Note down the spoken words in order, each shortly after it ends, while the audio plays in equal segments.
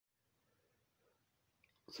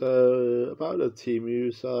So about the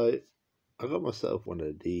Temu site, I got myself one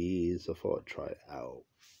of these. I thought I'd try it out.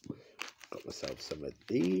 Got myself some of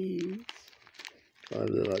these. Kind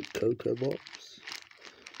of like Cocoa Pops.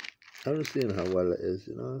 I haven't seen how well it is,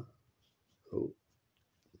 you know. Oh,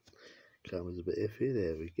 camera's a bit iffy.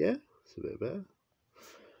 There we go. It's a bit better.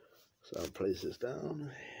 So I'll place this down.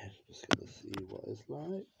 Just gonna see what it's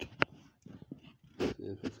like. See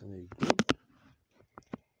if it's any good.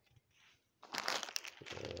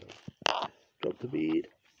 Drop the bead.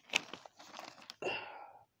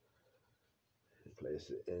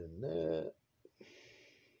 Place it in there.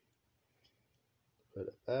 Put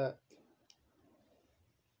it back.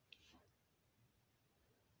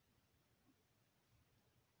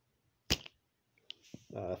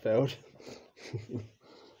 I failed.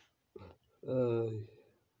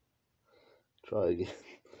 Try again.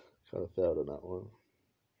 Kind of failed on that one.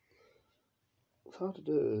 It's hard to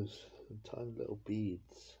do is tiny little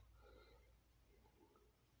beads.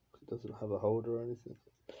 It doesn't have a holder or anything.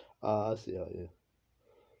 Ah, I see how you.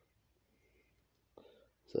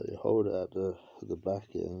 So you hold it at the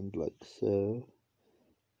back end like so.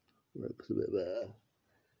 Looks a bit better.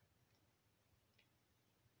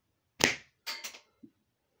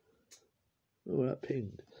 Oh, that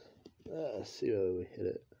pinged. Let's see where we hit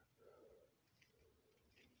it.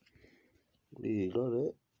 We got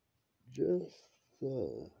it just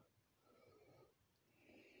there.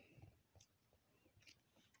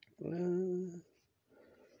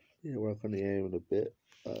 Yeah, work on the aim a bit.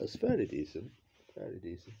 It's fairly decent. Fairly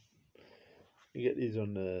decent. You get these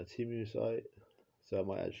on the Temu site, so I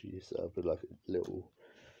might actually set up with like a little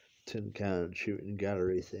tin can shooting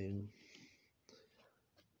gallery thing.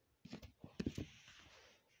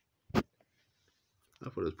 I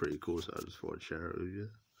thought it was pretty cool, so I just thought I'd share it with you.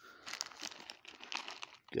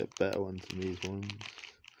 Get better ones than these ones.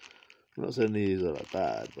 I'm not saying these are like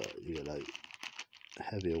bad, but you get like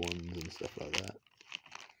heavier ones and stuff like that,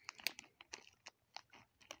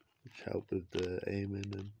 which help with the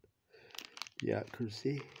aiming and the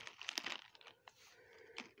accuracy.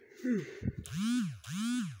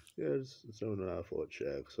 Yeah, it's something that I thought I'd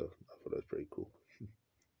share, so I thought it was pretty cool.